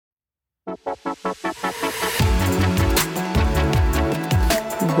Welcome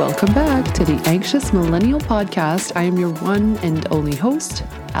back to the Anxious Millennial Podcast. I am your one and only host,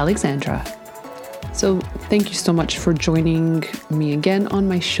 Alexandra. So thank you so much for joining me again on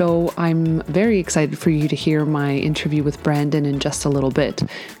my show. I'm very excited for you to hear my interview with Brandon in just a little bit.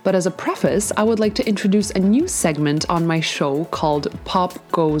 But as a preface, I would like to introduce a new segment on my show called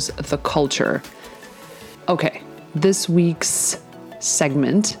Pop Goes the Culture. Okay, this week's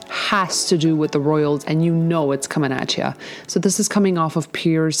segment has to do with the royals, and you know it's coming at you. So this is coming off of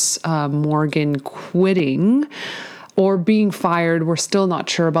Piers Morgan quitting or being fired. We're still not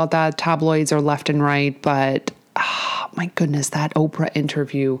sure about that. Tabloids are left and right, but my goodness, that Oprah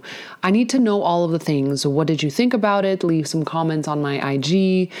interview. I need to know all of the things. What did you think about it? Leave some comments on my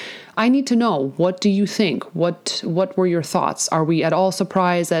IG. I need to know, what do you think? What were your thoughts? Are we at all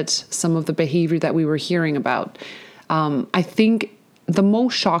surprised at some of the behavior that we were hearing about? I think the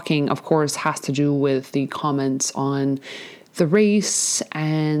most shocking, of course, has to do with the comments on the race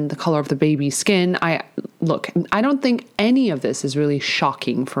and the color of the baby's skin. I don't think any of this is really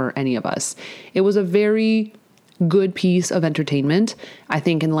shocking for any of us. It was a very good piece of entertainment. I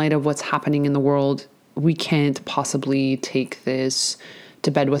think in light of what's happening in the world, we can't possibly take this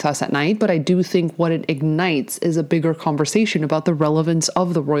to bed with us at night. But I do think what it ignites is a bigger conversation about the relevance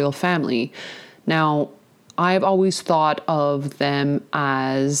of the royal family. Now, I've always thought of them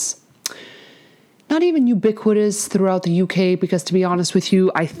as not even ubiquitous throughout the UK, because to be honest with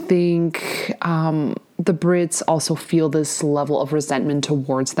you, I think the Brits also feel this level of resentment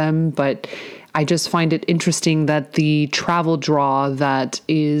towards them. But I just find it interesting that the travel draw that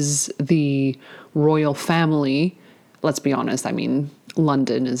is the royal family, let's be honest, I mean,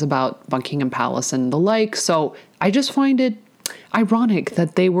 London is about Buckingham Palace and the like. So I just find it ironic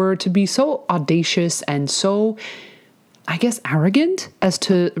that they were to be so audacious and so, I guess, arrogant as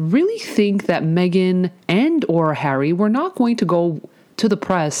to really think that Meghan and or Harry were not going to go to the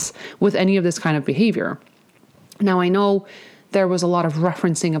press with any of this kind of behavior. Now, I know there was a lot of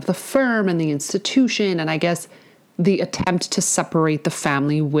referencing of the firm and the institution, and I guess the attempt to separate the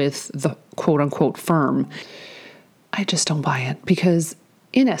family with the quote unquote firm. I just don't buy it, because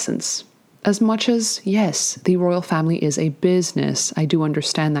in essence, as much as, yes, the royal family is a business, I do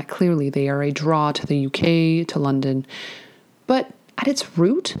understand that clearly. They are a draw to the UK, to London. But at its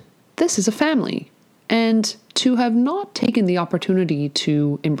root, this is a family. And to have not taken the opportunity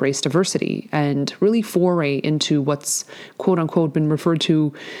to embrace diversity and really foray into what's quote unquote been referred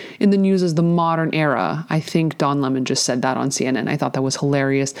to in the news as the modern era. I think Don Lemon just said that on CNN. I thought that was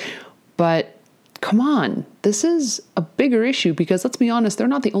hilarious. But come on, this is a bigger issue, because let's be honest, they're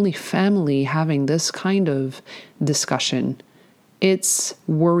not the only family having this kind of discussion. It's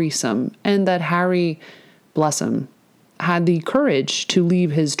worrisome. And that Harry, bless him, had the courage to leave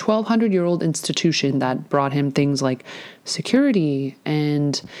his 1,200-year-old institution that brought him things like security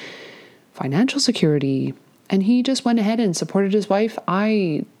and financial security, and he just went ahead and supported his wife.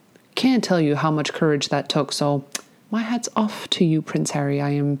 I can't tell you how much courage that took. So my hat's off to you, Prince Harry.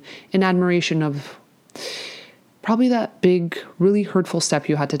 I am in admiration of probably that big, really hurtful step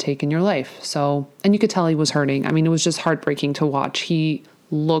you had to take in your life. So, and you could tell he was hurting. I mean, it was just heartbreaking to watch. He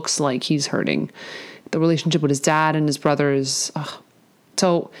looks like he's hurting. The relationship with his dad and his brother is,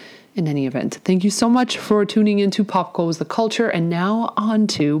 so in any event, thank you so much for tuning into Pop Goes the Culture. And now on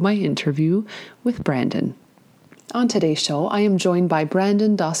to my interview with Brandon. On today's show, I am joined by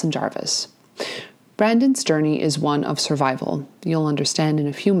Brandon Dawson Jarvis. Brandon's journey is one of survival. You'll understand in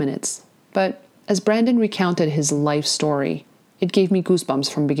a few minutes. But as Brandon recounted his life story, it gave me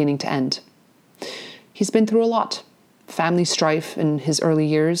goosebumps from beginning to end. He's been through a lot. Family strife in his early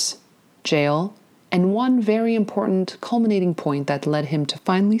years, jail, and one very important culminating point that led him to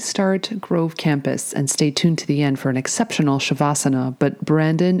finally start Grove Campus. And stay tuned to the end for an exceptional Shavasana. But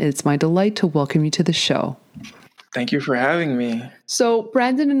Brandon, it's my delight to welcome you to the show. Thank you for having me. So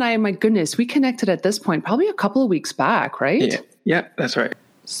Brandon and I, my goodness, we connected at this point probably a couple of weeks back, right? Yeah, that's right.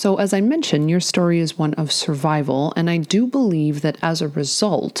 So as I mentioned, your story is one of survival, and I do believe that as a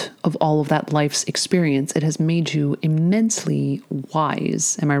result of all of that life's experience, it has made you immensely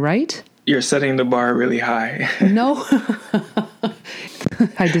wise. Am I right? You're setting the bar really high. No,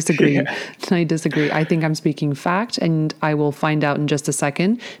 I disagree. Yeah. I disagree. I think I'm speaking fact, and I will find out in just a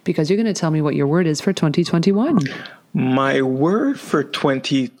second, because you're going to tell me what your word is for 2021. My word for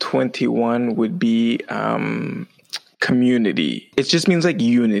 2021 would be community. It just means like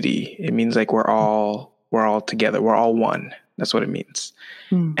unity. It means like we're all together. We're all one. That's what it means.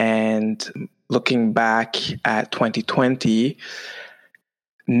 And looking back at 2020,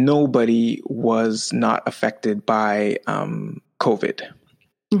 nobody was not affected by COVID.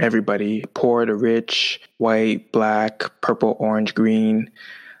 everybody, poor to rich, white, black, purple, orange, green,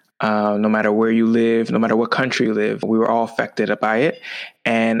 no matter where you live, no matter what country you live, we were all affected by it.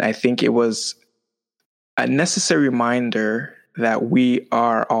 And I think it was a necessary reminder that we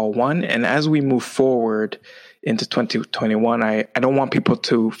are all one. And as we move forward into 2021, I don't want people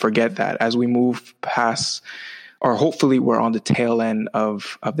to forget that as we move past, or hopefully we're on the tail end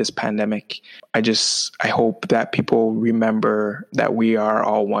of this pandemic. I hope that people remember that we are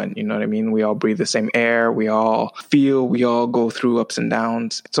all one. You know what I mean? We all breathe the same air. We all feel, we all go through ups and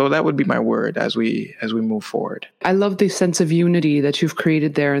downs. So that would be my word as we move forward. I love the sense of unity that you've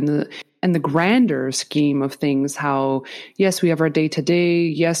created there and the grander scheme of things. How, yes, we have our day to day.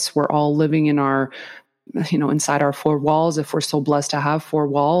 Yes, we're all living in our, inside our four walls, if we're so blessed to have four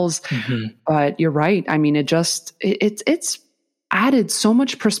walls. Mm-hmm. But you're right. I mean, it's added so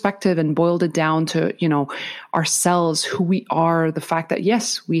much perspective and boiled it down to, ourselves, who we are, the fact that,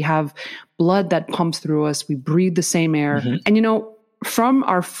 yes, we have blood that pumps through us. We breathe the same air. Mm-hmm. And, from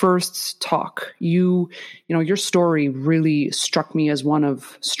our first talk, your story really struck me as one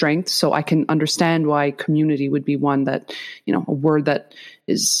of strength. So I can understand why community would be one that, a word that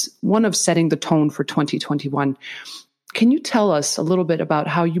is one of setting the tone for 2021. Can you tell us a little bit about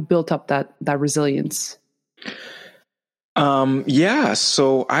how you built up that resilience? Yeah.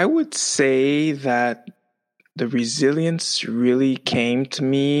 So I would say that the resilience really came to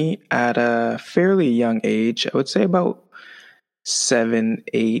me at a fairly young age. I would say about 7,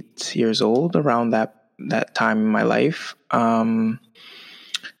 8 years old, around that time in my life.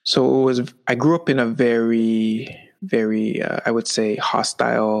 So I grew up in a very, very, I would say,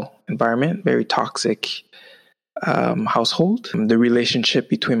 hostile environment, very toxic household. The relationship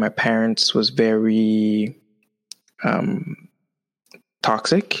between my parents was very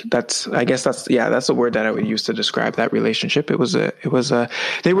toxic. That's the word that I would use to describe that relationship.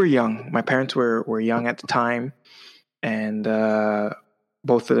 They were young. My parents were young at the time. And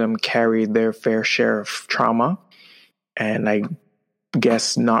both of them carried their fair share of trauma. And I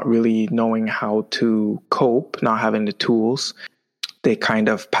guess not really knowing how to cope, not having the tools, they kind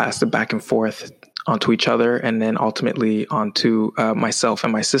of passed it back and forth onto each other and then ultimately onto myself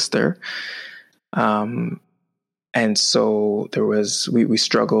and my sister. And so we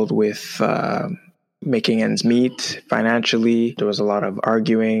struggled with making ends meet financially. There was a lot of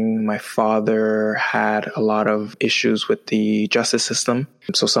arguing. My father had a lot of issues with the justice system.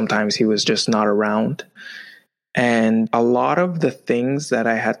 So sometimes he was just not around. And a lot of the things that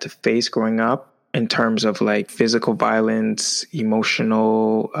I had to face growing up in terms of like physical violence,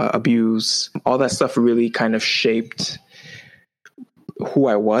 emotional abuse, all that stuff really kind of shaped who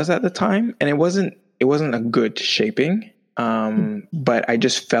I was at the time. And it wasn't a good shaping. But I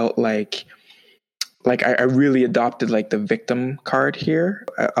just felt like I really adopted like the victim card here.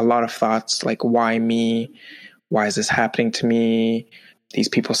 A lot of thoughts like, why me? Why is this happening to me? These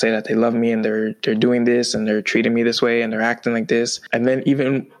people say that they love me and they're doing this and they're treating me this way and they're acting like this. And then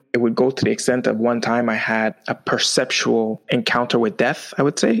even it would go to the extent of one time I had a perceptual encounter with death, I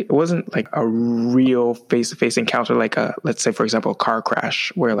would say. It wasn't like a real face-to-face encounter, like let's say, for example, a car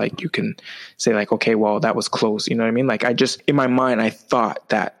crash where like you can say like, okay, well, that was close. You know what I mean? Like in my mind, I thought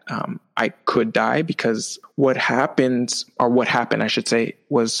that I could die because what happened, I should say,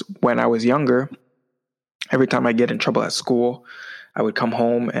 was when I was younger, every time I get in trouble at school, I would come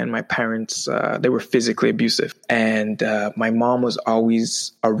home and my parents, they were physically abusive. And my mom was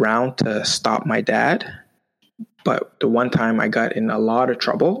always around to stop my dad. But the one time I got in a lot of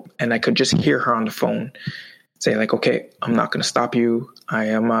trouble and I could just hear her on the phone say like, okay, I'm not going to stop you.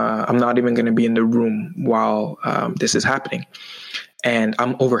 I'm not even going to be in the room while this is happening. And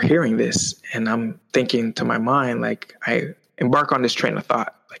I'm overhearing this and I'm thinking to my mind, like I embark on this train of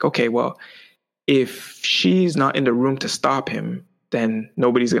thought, like, okay, well, if she's not in the room to stop him, then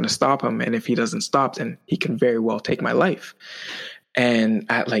nobody's going to stop him. And if he doesn't stop, then he can very well take my life. And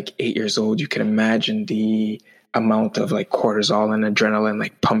at like 8 years old, you can imagine the amount of like cortisol and adrenaline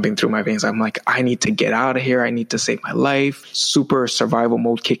like pumping through my veins. I'm like, I need to get out of here. I need to save my life. Super survival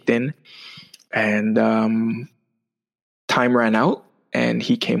mode kicked in. And time ran out and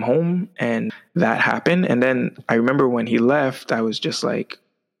he came home and that happened. And then I remember when he left, I was just like,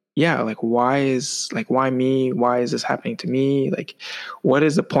 yeah, like, why me? Why is this happening to me? Like, what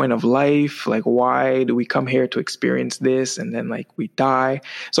is the point of life? Like, why do we come here to experience this? And then like we die.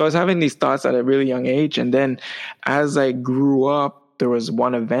 So I was having these thoughts at a really young age. And then as I grew up, there was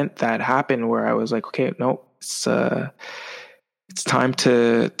one event that happened where I was like, okay, no, it's time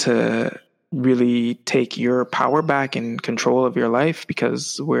to really take your power back and control of your life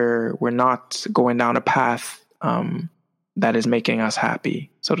because we're not going down a path, that is making us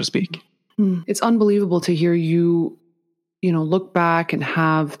happy, so to speak. It's unbelievable to hear you, look back and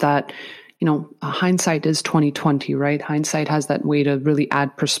have that, hindsight is 2020, right? Hindsight has that way to really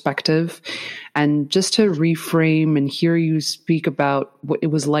add perspective, and just to reframe and hear you speak about what it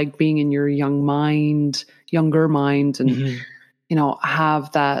was like being in your younger mind, and,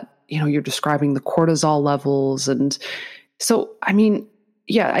 have that, you're describing the cortisol levels. And so, I mean,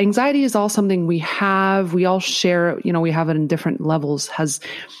 yeah, anxiety is all something we all share, we have it in different levels.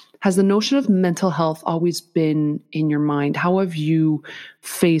 Has the notion of mental health always been in your mind? How have you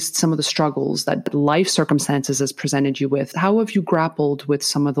faced some of the struggles that life circumstances has presented you with? How have you grappled with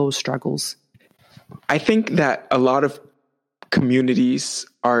some of those struggles? I think that a lot of communities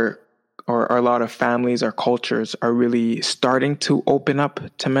or a lot of families or cultures are really starting to open up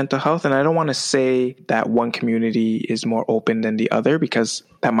to mental health. And I don't want to say that one community is more open than the other, because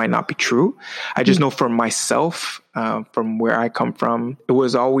that might not be true. I just know for myself, from where I come from, it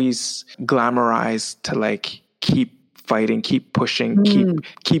was always glamorized to like keep fighting, keep pushing,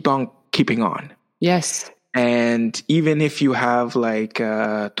 keep on keeping on. Yes. And even if you have like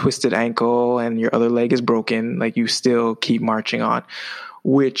a twisted ankle and your other leg is broken, like you still keep marching on,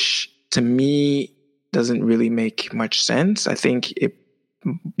 which to me doesn't really make much sense. I think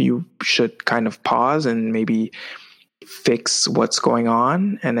you should kind of pause and maybe fix what's going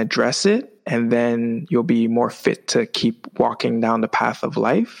on and address it, and then you'll be more fit to keep walking down the path of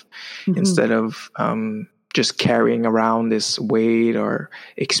life, instead of just carrying around this weight or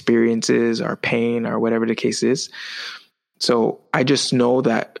experiences or pain or whatever the case is. So I just know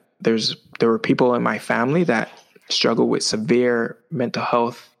that there were people in my family that struggle with severe mental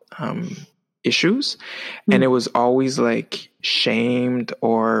health issues, and it was always like shamed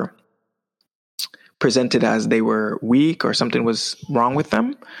or presented as they were weak or something was wrong with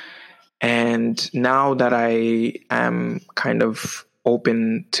them. And now that I am kind of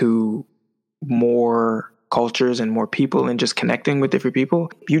open to more cultures and more people and just connecting with different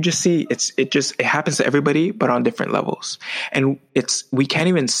people, you just see it happens to everybody, but on different levels. And we can't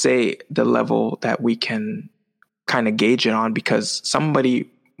even say the level that we can kind of gauge it on, because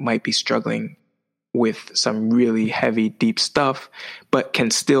somebody might be struggling with some really heavy, deep stuff, but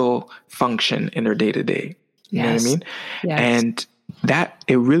can still function in their day to day. You know what I mean? Yes. And that,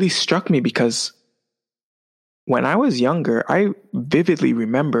 it really struck me, because when I was younger, I vividly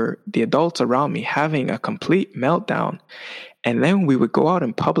remember the adults around me having a complete meltdown. And then we would go out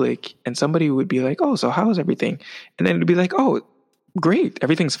in public and somebody would be like, "Oh, so how's everything?" And then it'd be like, "Oh, great,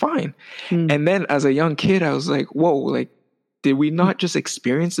 everything's fine." And then as a young kid, I was like, whoa, like, did we not just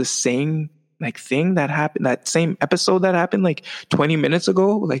experience the same like thing that happened, that same episode that happened like 20 minutes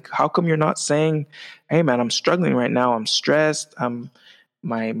ago? Like, how come you're not saying, "Hey man, I'm struggling right now. I'm stressed.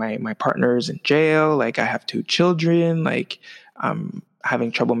 My partner's in jail. Like, I have 2 children. Like, I'm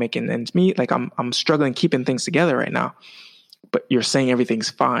having trouble making ends meet. Like, I'm struggling keeping things together right now." But you're saying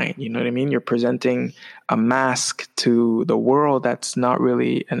everything's fine. You know what I mean? You're presenting a mask to the world that's not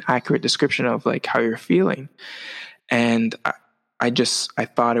really an accurate description of like how you're feeling. And I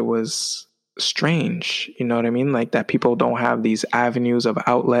thought it was strange. You know what I mean? Like, that people don't have these avenues of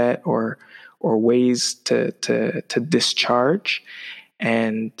outlet or ways to discharge.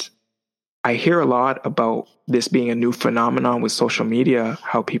 And I hear a lot about this being a new phenomenon with social media,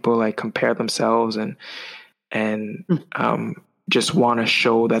 how people like compare themselves and just want to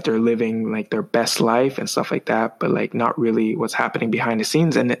show that they're living like their best life and stuff like that, but like not really what's happening behind the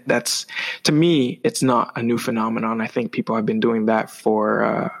scenes. And that's, to me, it's not a new phenomenon. I think people have been doing that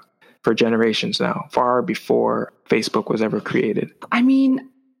for generations now, far before Facebook was ever created. I mean,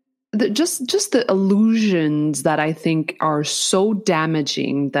 just the illusions that I think are so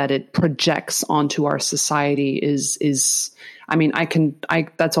damaging that it projects onto our society is I mean,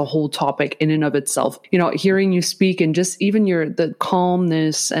 that's a whole topic in and of itself. Hearing you speak and just even the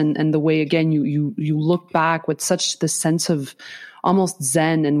calmness and the way, again, you look back with such the sense of almost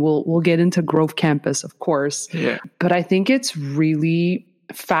zen, and we'll get into Grove Campus, of course. Yeah. But I think it's really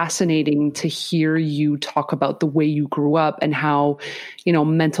fascinating to hear you talk about the way you grew up and how,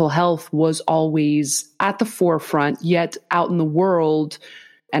 mental health was always at the forefront, yet out in the world.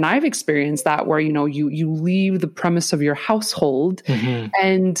 And I've experienced that where, you leave the premise of your household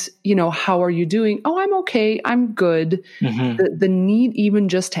and, how are you doing? "Oh, I'm okay. I'm good." The need even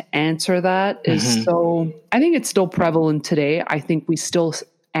just to answer that is so, I think it's still prevalent today. I think we still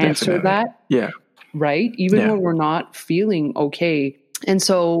answer that. Yeah. Right. Even when we're not feeling okay. And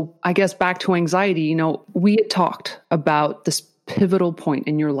so I guess back to anxiety, we had talked about this pivotal point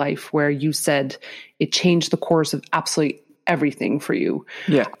in your life where you said it changed the course of absolutely everything for you.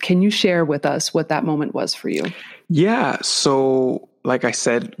 Yeah. Can you share with us what that moment was for you? Yeah. So, like I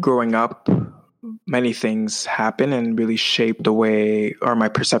said, growing up, many things happen and really shape the way or my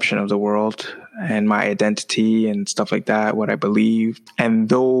perception of the world and my identity and stuff like that, what I believe. And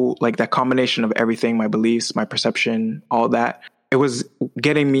though like that combination of everything, my beliefs, my perception, all that, it was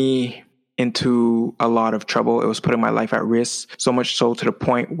getting me into a lot of trouble. It was putting my life at risk, so much so to the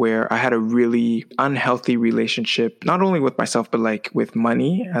point where I had a really unhealthy relationship, not only with myself, but like with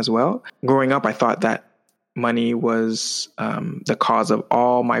money as well. Growing up, I thought that money was the cause of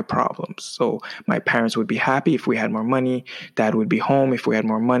all my problems. So my parents would be happy if we had more money. Dad would be home if we had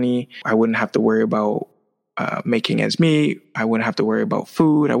more money. I wouldn't have to worry about making ends meet. I wouldn't have to worry about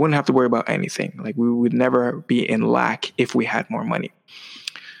food. I wouldn't have to worry about anything. Like we would never be in lack if we had more money.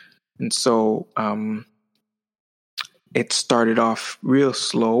 And so it started off real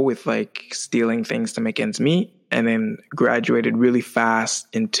slow with like stealing things to make ends meet, and then graduated really fast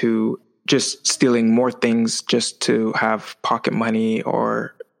into just stealing more things just to have pocket money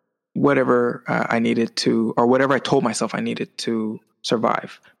or whatever I needed to, or whatever I told myself I needed to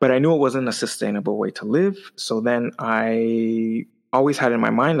survive. But I knew it wasn't a sustainable way to live. So then I always had in my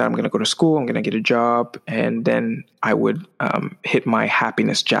mind that I'm going to go to school, I'm going to get a job, and then I would hit my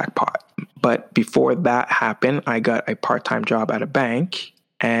happiness jackpot. But before that happened, I got a part-time job at a bank,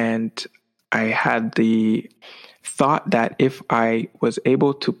 and I had the thought that if I was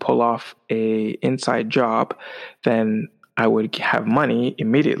able to pull off a inside job, then I would have money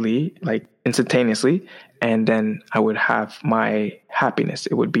immediately, like instantaneously, and then I would have my happiness.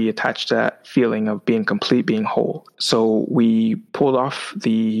 It would be attached to that feeling of being complete, being whole. So we pulled off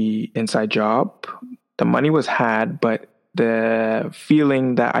the inside job. The money was had, but the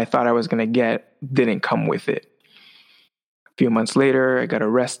feeling that I thought I was going to get didn't come with it. A few months later, I got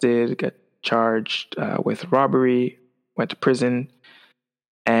arrested, got charged with robbery, went to prison,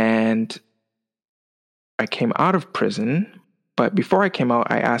 and I came out of prison. But before I came out,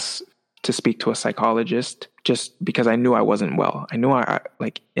 I asked to speak to a psychologist just because I knew I wasn't well. I knew I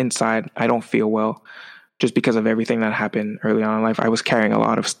like inside, I don't feel well just because of everything that happened early on in life. I was carrying a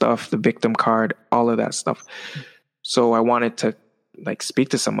lot of stuff, the victim card, all of that stuff. So I wanted to like speak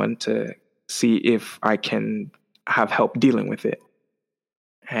to someone to see if I can have help dealing with it.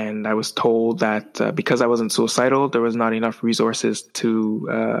 And I was told that because I wasn't suicidal, there was not enough resources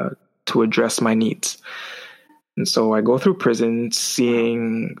to address my needs. And so I go through prison,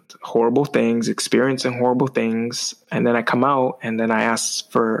 seeing horrible things, experiencing horrible things, and then I come out, and then I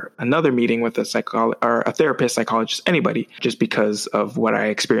ask for another meeting with a therapist, psychologist, anybody, just because of what I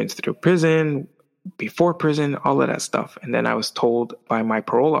experienced through prison, before prison, all of that stuff. And then I was told by my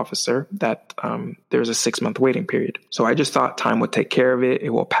parole officer that there's a 6-month waiting period. So I just thought time would take care of it.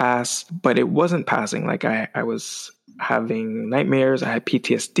 It will pass, but it wasn't passing. Like I was having nightmares. I had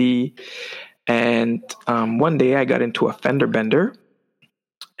PTSD. And one day I got into a fender bender,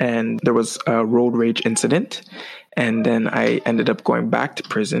 and there was a road rage incident. And then I ended up going back to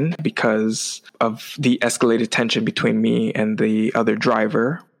prison because of the escalated tension between me and the other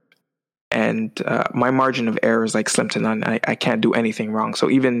driver. And my margin of error is like slim to none. I can't do anything wrong. So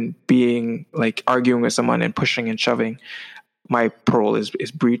even being like arguing with someone and pushing and shoving, my parole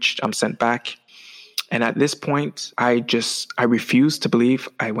is breached. I'm sent back. And at this point, I refused to believe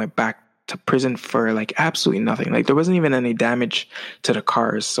I went back to prison for like absolutely nothing. Like there wasn't even any damage to the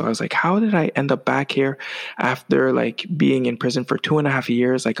cars. So I was like, how did I end up back here after like being in prison for 2.5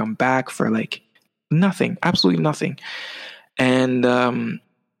 years? Like I'm back for like nothing, absolutely nothing. And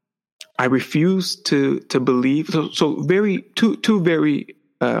I refused to believe. So two very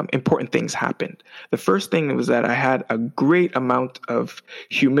important things happened. The first thing was that I had a great amount of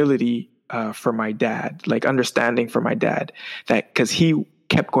humility for my dad, like understanding for my dad, that because he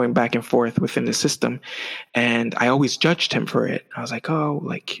kept going back and forth within the system, and I always judged him for it. I was like, oh,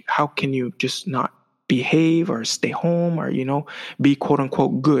 like how can you just not behave or stay home or be quote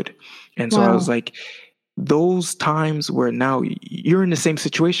unquote good? And so I was like, those times where now you're in the same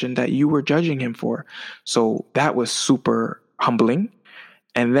situation that you were judging him for. So that was super humbling.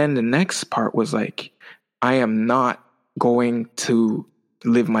 And then the next part was like, I am not going to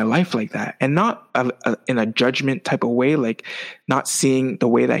live my life like that, and not in a judgment type of way, like not seeing the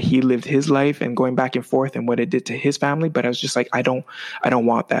way that he lived his life and going back and forth and what it did to his family. But I was just like, I don't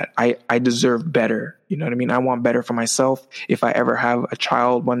want that. I deserve better. You know what I mean? I want better for myself. If I ever have a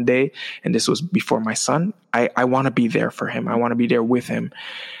child one day, and this was before my son, I want to be there for him. I want to be there with him.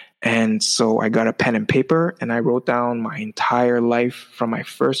 And so I got a pen and paper and I wrote down my entire life from my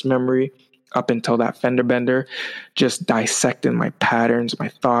first memory up until that fender bender, just dissecting my patterns, my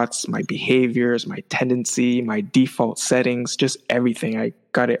thoughts, my behaviors, my tendency, my default settings, just everything. I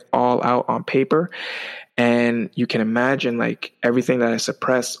got it all out on paper. And you can imagine like everything that I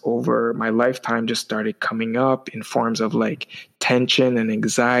suppressed over my lifetime just started coming up in forms of like tension and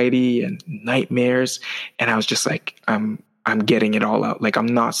anxiety and nightmares. And I was just like, I'm getting it all out. Like I'm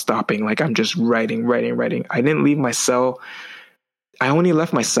not stopping. Like I'm just writing. I didn't leave my cell. I only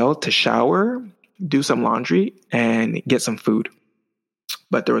left my cell to shower, do some laundry, and get some food.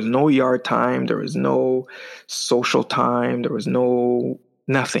 But there was no yard time. There was no social time. There was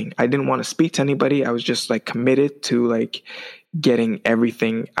nothing. I didn't want to speak to anybody. I was just like committed to like getting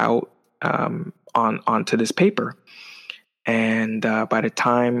everything out onto this paper. And by the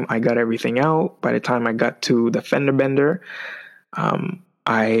time I got everything out, by the time I got to the fender bender,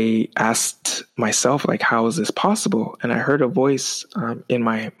 I asked myself, like, how is this possible? And I heard a voice in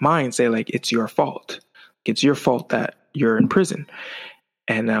my mind say, like, it's your fault. It's your fault that you're in prison.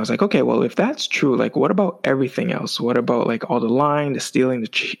 And I was like, okay, well, if that's true, like, what about everything else? What about like all the lying, the stealing, the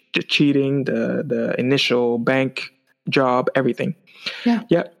cheating, the initial bank job, everything? Yeah,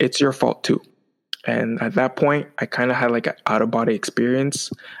 it's your fault too. And at that point, I kind of had like an out of body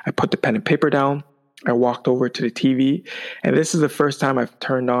experience. I put the pen and paper down. I walked over to the TV, and this is the first time I've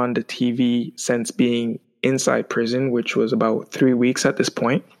turned on the TV since being inside prison, which was about 3 weeks at this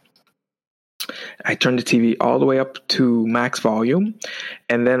point. I turned the TV all the way up to max volume,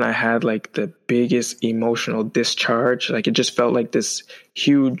 and then I had like the biggest emotional discharge. Like it just felt like this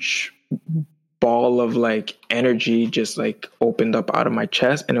huge ball of like energy just like opened up out of my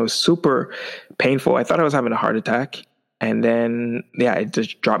chest, and it was super painful. I thought I was having a heart attack. And then, yeah, it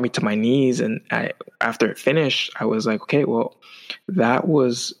just dropped me to my knees. And after it finished, I was like, okay, well, that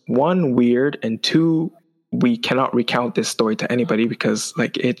was one, weird. And two, we cannot recount this story to anybody because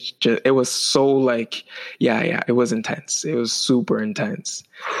like, it was so like, yeah, it was intense. It was super intense.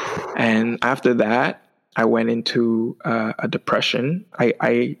 And after that, I went into a depression.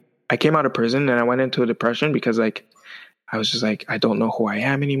 I came out of prison and I went into a depression because like, I was just like, I don't know who I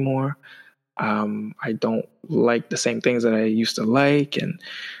am anymore. I don't like the same things that I used to like. And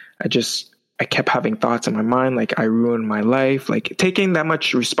I kept having thoughts in my mind, like I ruined my life, like taking that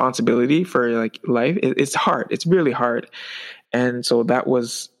much responsibility for like life. It's hard. It's really hard. And so that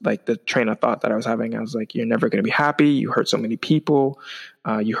was like the train of thought that I was having. I was like, you're never going to be happy. You hurt so many people.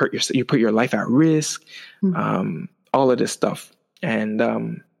 You put your life at risk, all of this stuff. And,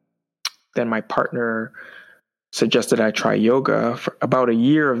 then my partner suggested I try yoga. For about a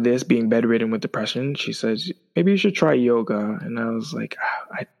year of this, being bedridden with depression, she says, maybe you should try yoga. And I was like,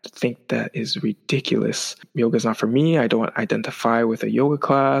 I think that is ridiculous. Yoga's not for me. I don't identify with a yoga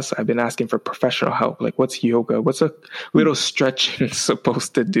class. I've been asking for professional help. Like, what's yoga? What's a little stretching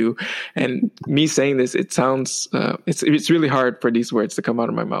supposed to do? And me saying this, it sounds, it's really hard for these words to come out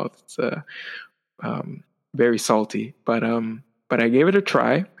of my mouth. It's very salty, but I gave it a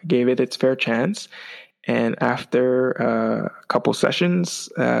try. I gave it its fair chance. And after a couple sessions,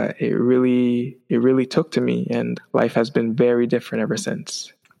 it really took to me, and life has been very different ever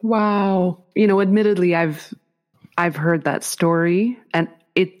since. Wow. You know, admittedly, I've heard that story, and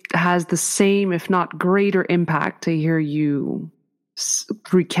it has the same, if not greater impact to hear you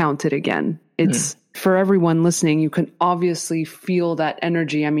recount it again. It's for everyone listening, you can obviously feel that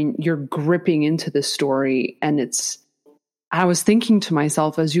energy. I mean, you're gripping into the story, and I was thinking to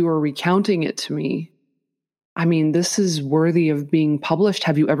myself as you were recounting it to me, I mean, this is worthy of being published.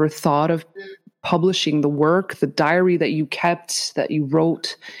 Have you ever thought of publishing the work, the diary that you kept, that you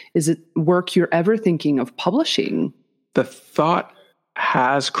wrote? Is it work you're ever thinking of publishing? The thought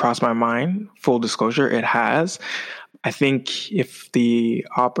has crossed my mind. Full disclosure, it has. I think if the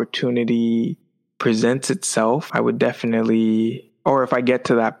opportunity presents itself, I would definitely, or if I get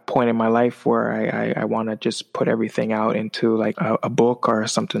to that point in my life where I want to just put everything out into like a book or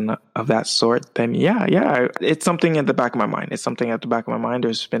something of that sort, then yeah, it's something at the back of my mind. It's something at the back of my mind.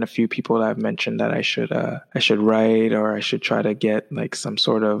 There's been a few people that have mentioned that I should write, or I should try to get like some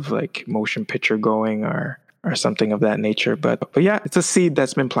sort of like motion picture going or something of that nature. But yeah, it's a seed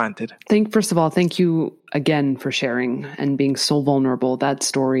that's been planted. First of all, thank you again for sharing and being so vulnerable. That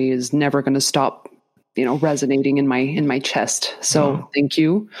story is never going to stop, resonating in my chest. So thank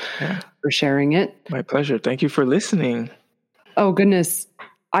you for sharing it. My pleasure. Thank you for listening. Oh, goodness.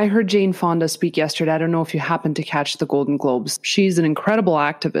 I heard Jane Fonda speak yesterday. I don't know if you happened to catch the Golden Globes. She's an incredible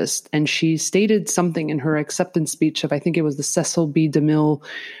activist, and she stated something in her acceptance speech of, I think it was the Cecil B. DeMille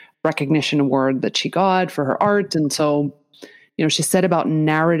Recognition Award that she got for her art. And so, she said about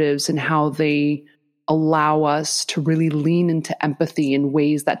narratives and how they allow us to really lean into empathy in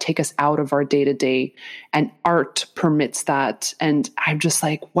ways that take us out of our day to day. And art permits that. And I'm just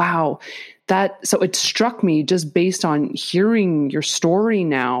like, wow, so it struck me just based on hearing your story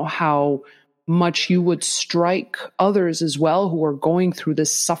now, how much you would strike others as well who are going through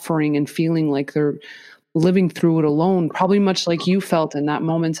this suffering and feeling like they're living through it alone, probably much like you felt in that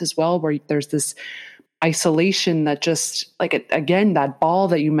moment as well, where there's this isolation that just like, again, that ball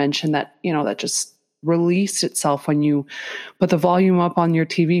that you mentioned that, that just released itself when you put the volume up on your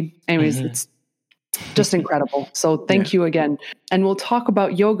TV. Anyways, It's just incredible. So thank you again. And we'll talk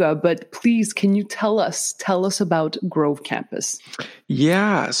about yoga, but please, can you tell us about Grove Campus?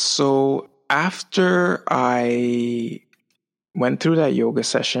 Yeah. So after I went through that yoga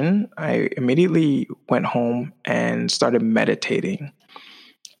session, I immediately went home and started meditating.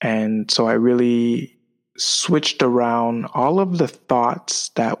 And so I really switched around all of the thoughts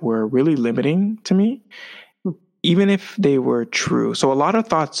that were really limiting to me, even if they were true. So a lot of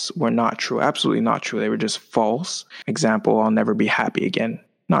thoughts were not true, absolutely not true. They were just false. Example, I'll never be happy again.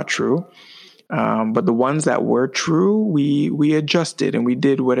 Not true. But the ones that were true, we adjusted and we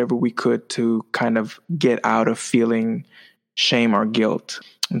did whatever we could to kind of get out of feeling shame or guilt.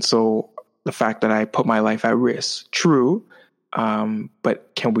 And so the fact that I put my life at risk, true.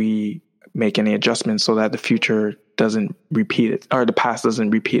 But can we make any adjustments so that the future doesn't repeat it, or the past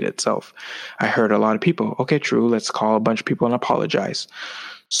doesn't repeat itself? I heard a lot of people, okay, true, let's call a bunch of people and apologize.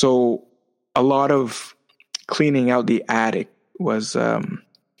 So a lot of cleaning out the attic was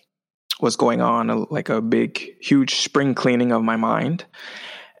going on, like a big, huge spring cleaning of my mind.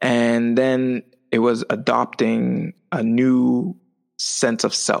 And then it was adopting a new sense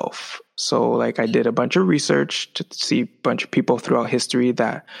of self. So like I did a bunch of research to see a bunch of people throughout history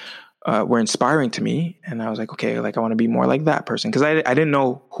that were inspiring to me. And I was like, okay, like I want to be more like that person. Because I didn't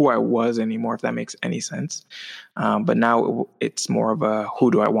know who I was anymore, if that makes any sense. But now it's more of a,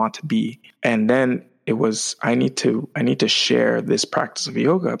 who do I want to be? And then it was, I need to share this practice of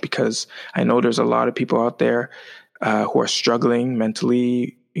yoga, because I know there's a lot of people out there who are struggling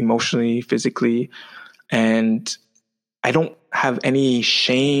mentally, emotionally, physically. And I don't have any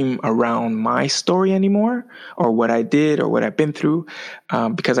shame around my story anymore, or what I did or what I've been through,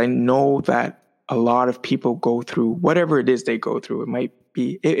 because I know that a lot of people go through whatever it is they go through.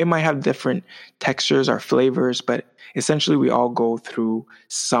 It might have different textures or flavors, but essentially we all go through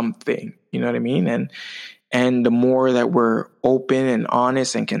something, you know what I mean? And the more that we're open and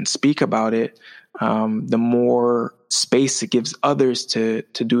honest and can speak about it, the more space it gives others to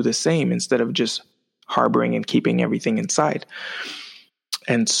do the same, instead of just harboring and keeping everything inside.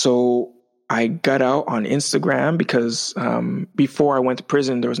 And so I got out on Instagram because before I went to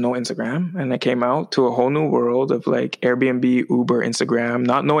prison, there was no Instagram. And I came out to a whole new world of like Airbnb, Uber, Instagram,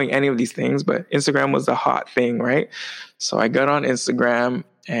 not knowing any of these things, but Instagram was the hot thing, right? So I got on Instagram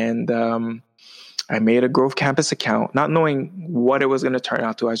and I made a Grove Campus account, not knowing what it was going to turn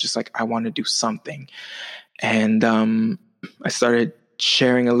out to. I was just like, I want to do something. And I started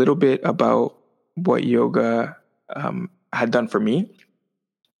sharing a little bit about what yoga had done for me.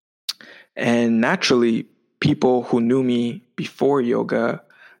 And naturally, people who knew me before yoga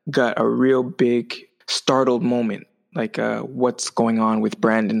got a real big startled moment, like what's going on with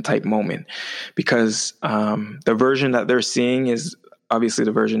Brandon type moment, because the version that they're seeing is obviously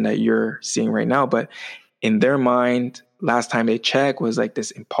the version that you're seeing right now. But in their mind, last time they checked, was like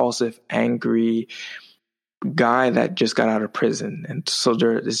this impulsive, angry guy that just got out of prison. And so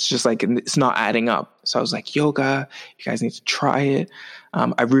it's just like, it's not adding up. So I was like, yoga, you guys need to try it.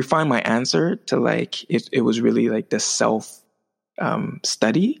 I've refined my answer to like, it was really like the self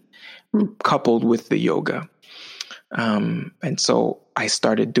study coupled with the yoga. And so I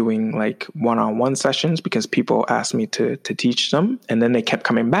started doing like one-on-one sessions because people asked me to teach them, and then they kept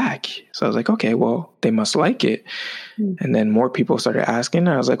coming back. So I was like, okay, well, they must like it. And then more people started asking. And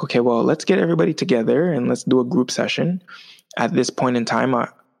I was like, okay, well, let's get everybody together and let's do a group session. At this point in time,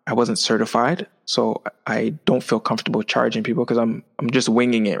 I wasn't certified, so I don't feel comfortable charging people because I'm just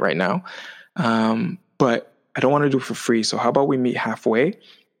winging it right now. But I don't want to do it for free. So how about we meet halfway?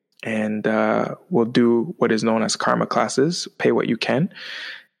 And we'll do what is known as karma classes, pay what you can.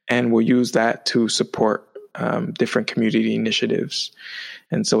 And we'll use that to support different community initiatives.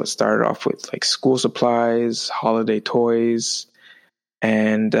 And so it started off with like school supplies, holiday toys,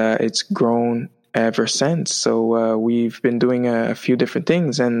 and it's grown ever since. So we've been doing a few different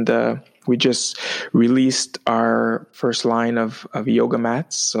things, and we just released our first line of yoga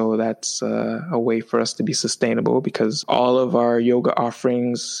mats. So that's a way for us to be sustainable, because all of our yoga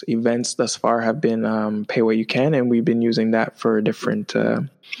offerings, events thus far have been pay what you can. And we've been using that for different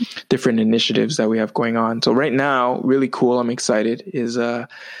different initiatives that we have going on. So right now, really cool, I'm excited, is an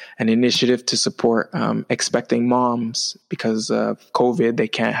initiative to support expecting moms because of COVID. They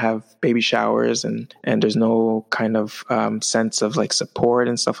can't have baby showers and there's no kind of sense of like support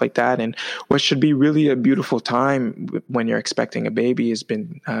and stuff like that. And what should be really a beautiful time when you're expecting a baby has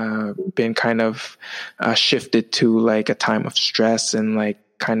been kind of shifted to like a time of stress and like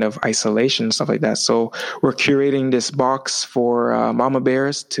kind of isolation and stuff like that. So we're curating this box for mama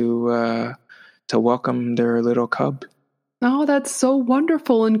bears to welcome their little cub. Oh, that's so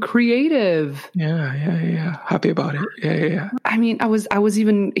wonderful and creative. Yeah. Happy about it. Yeah. I mean, I was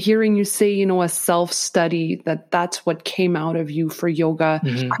even hearing you say, you know, a self-study, that's what came out of you for yoga.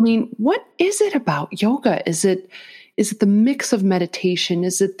 Mm-hmm. I mean, what is it about yoga? Is it the mix of meditation?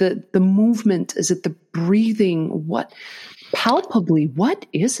 Is it the movement? Is it the breathing? What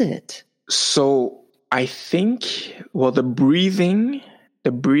is it? So I think, well, the breathing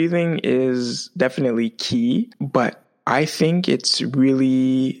is definitely key, but I think it's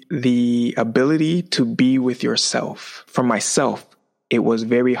really the ability to be with yourself. For myself, it was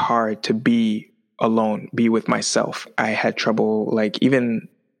very hard to be alone, be with myself. I had trouble, like, even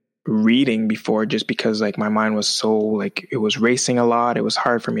reading before, just because like my mind was so like, it was racing a lot. It was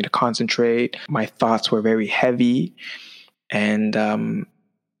hard for me to concentrate. My thoughts were very heavy. And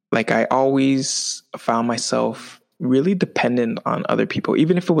like I always found myself really dependent on other people,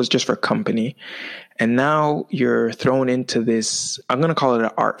 even if it was just for company. And now you're thrown into this, I'm going to call it an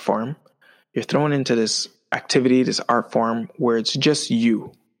art form. You're thrown into this activity, this art form where it's just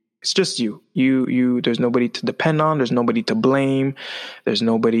you. It's just you. There's nobody to depend on. There's nobody to blame. There's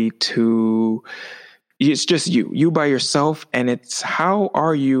nobody to, it's just you by yourself. And it's, how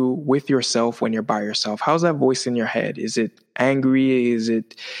are you with yourself when you're by yourself? How's that voice in your head? Is it angry? Is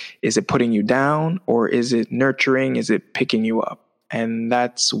it putting you down, or is it nurturing? Is it picking you up? And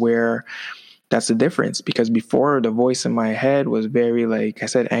that's the difference, because before the voice in my head was very, like I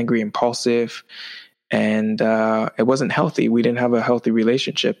said, angry, impulsive, and it wasn't healthy. We didn't have a healthy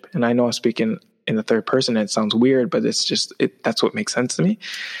relationship. And I know I'm speaking in the third person, and it sounds weird, but it's just, that's what makes sense to me.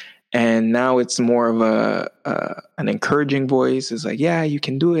 And now it's more of an encouraging voice. It's like, yeah, you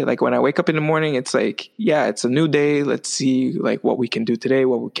can do it. Like when I wake up in the morning, it's like, yeah, it's a new day. Let's see like what we can do today,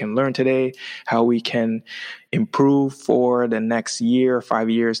 what we can learn today, how we can improve for the next year, 5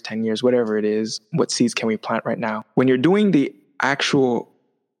 years, 10 years, whatever it is. What seeds can we plant right now? When you're doing the actual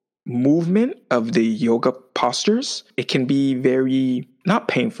movement of the yoga postures, it can be very, not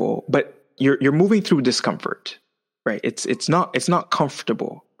painful, but you're moving through discomfort. Right. It's not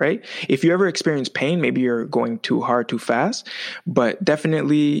comfortable. Right. If you ever experience pain, maybe you're going too hard, too fast, but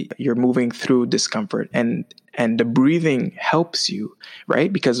definitely you're moving through discomfort, and the breathing helps you.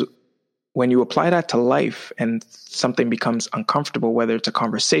 Right. Because when you apply that to life and something becomes uncomfortable, whether it's a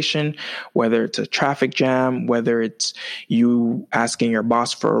conversation, whether it's a traffic jam, whether it's you asking your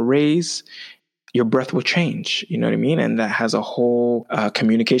boss for a raise, your breath will change, you know what I mean? And that has a whole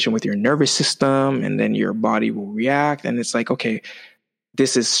communication with your nervous system, and then your body will react. And it's like, okay,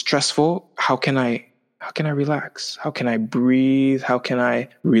 this is stressful. How can I relax? How can I breathe? How can I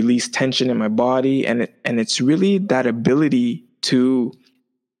release tension in my body? And it's really that ability to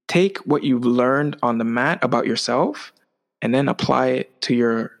take what you've learned on the mat about yourself and then apply it to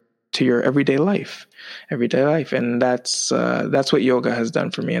your everyday life. And that's what yoga has done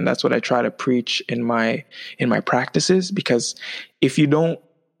for me. And that's what I try to preach in my practices, because if you don't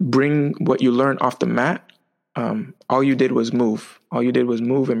bring what you learn off the mat, all you did was move. All you did was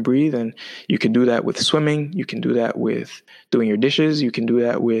move and breathe. And you can do that with swimming. You can do that with doing your dishes. You can do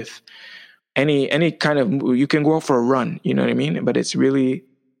that with any kind of, you can go out for a run, you know what I mean? But it's really,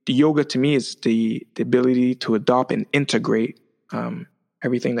 the yoga to me is the ability to adopt and integrate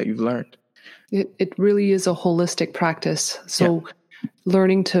everything that you've learned. It really is a holistic practice. So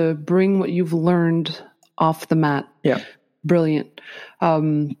learning to bring what you've learned off the mat. Yeah. Brilliant.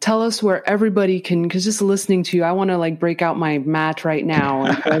 Tell us where everybody can, because just listening to you, I want to like break out my mat right now.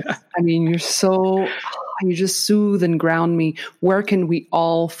 I mean, you just soothe and ground me. Where can we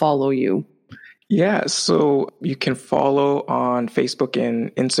all follow you? Yeah, so you can follow on Facebook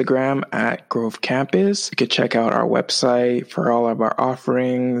and Instagram at Grove Campus. You could check out our website for all of our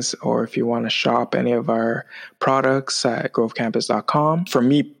offerings, or if you want to shop any of our products at grovecampus.com. For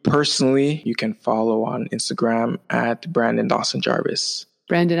me personally, you can follow on Instagram at Brandon Dawson Jarvis.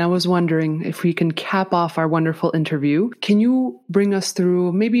 Brandon, I was wondering if we can cap off our wonderful interview. Can you bring us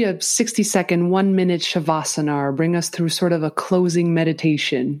through maybe a 60-second, 1-minute Shavasana, or bring us through sort of a closing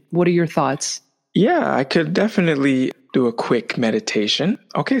meditation? What are your thoughts? Yeah, I could definitely. do a quick meditation.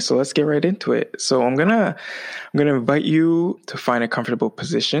 Okay, so let's get right into it. So I'm gonna invite you to find a comfortable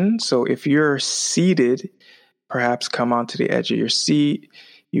position. So if you're seated, perhaps come onto the edge of your seat.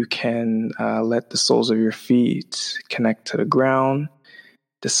 You can let the soles of your feet connect to the ground.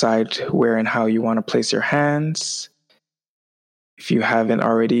 Decide where and how you want to place your hands. If you haven't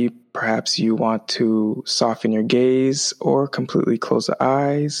already, perhaps you want to soften your gaze or completely close the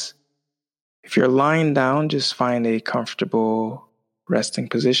eyes. If you're lying down, just find a comfortable resting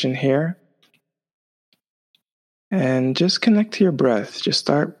position here. And just connect to your breath. Just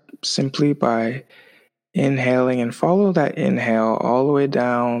start simply by inhaling and follow that inhale all the way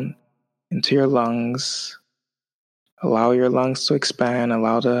down into your lungs. Allow your lungs to expand.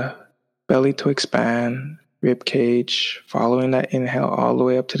 Allow the belly to expand. Rib cage, following that inhale all the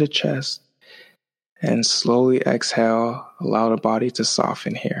way up to the chest. And slowly exhale. Allow the body to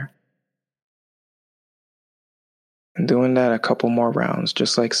soften here. And doing that a couple more rounds,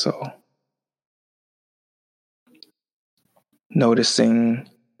 just like so. Noticing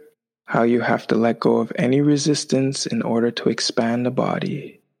how you have to let go of any resistance in order to expand the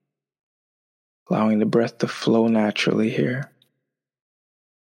body. Allowing the breath to flow naturally here.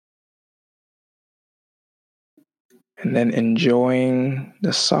 And then enjoying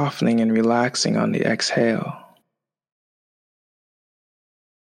the softening and relaxing on the exhale.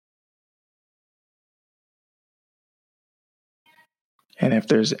 And if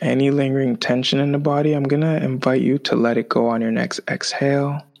there's any lingering tension in the body, I'm going to invite you to let it go on your next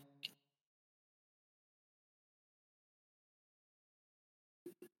exhale.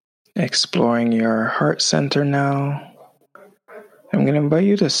 Exploring your heart center now. I'm going to invite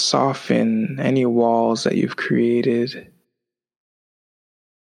you to soften any walls that you've created.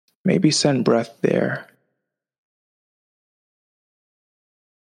 Maybe send breath there.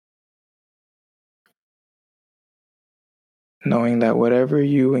 Knowing that whatever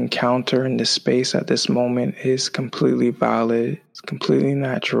you encounter in this space at this moment is completely valid, it's completely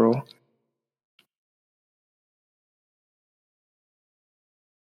natural.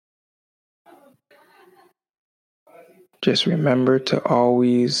 Just remember to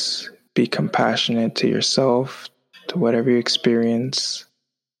always be compassionate to yourself, to whatever you experience.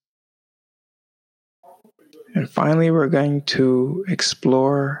 And finally, we're going to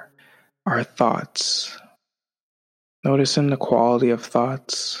explore our thoughts. Noticing the quality of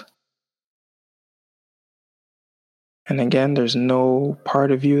thoughts. And again, there's no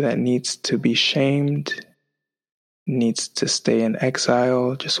part of you that needs to be shamed, needs to stay in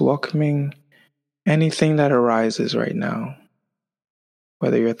exile, just welcoming anything that arises right now,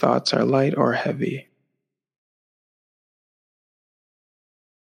 whether your thoughts are light or heavy.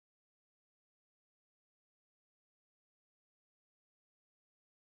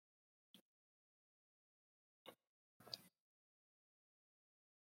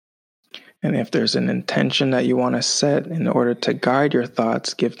 And if there's an intention that you want to set in order to guide your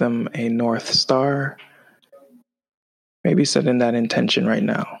thoughts, give them a North Star. Maybe set in that intention right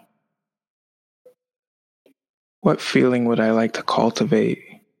now. What feeling would I like to cultivate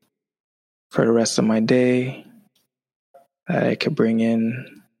for the rest of my day that I could bring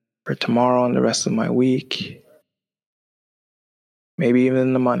in for tomorrow and the rest of my week, maybe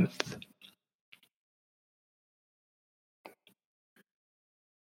even the month?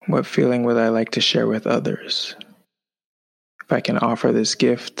 What feeling would I like to share with others? If I can offer this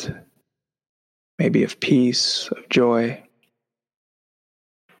gift, maybe of peace, of joy,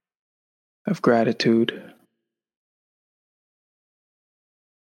 of gratitude.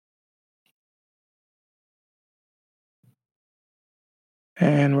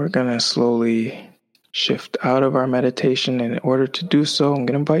 And we're going to slowly shift out of our meditation. And in order to do so, I'm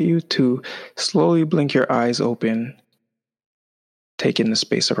going to invite you to slowly blink your eyes open, take in the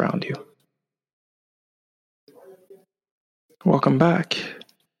space around you. Welcome back.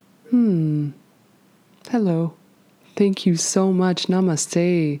 Hello. Thank you so much.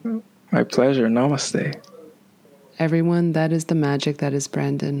 Namaste. My pleasure. Namaste. Everyone, that is the magic that is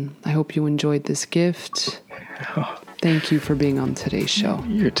Brandon. I hope you enjoyed this gift. Thank you for being on today's show.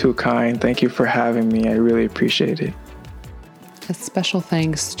 You're too kind. Thank you for having me. I really appreciate it. A special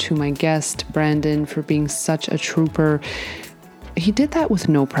thanks to my guest, Brandon, for being such a trooper. He did that with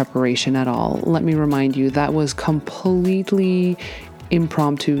no preparation at all. Let me remind you, that was completely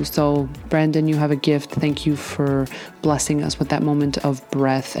impromptu. So, Brandon, you have a gift. Thank you for blessing us with that moment of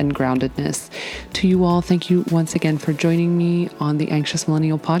breath and groundedness. To you all, thank you once again for joining me on the Anxious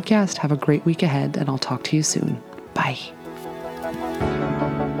Millennial podcast. Have a great week ahead, and I'll talk to you soon. Bye.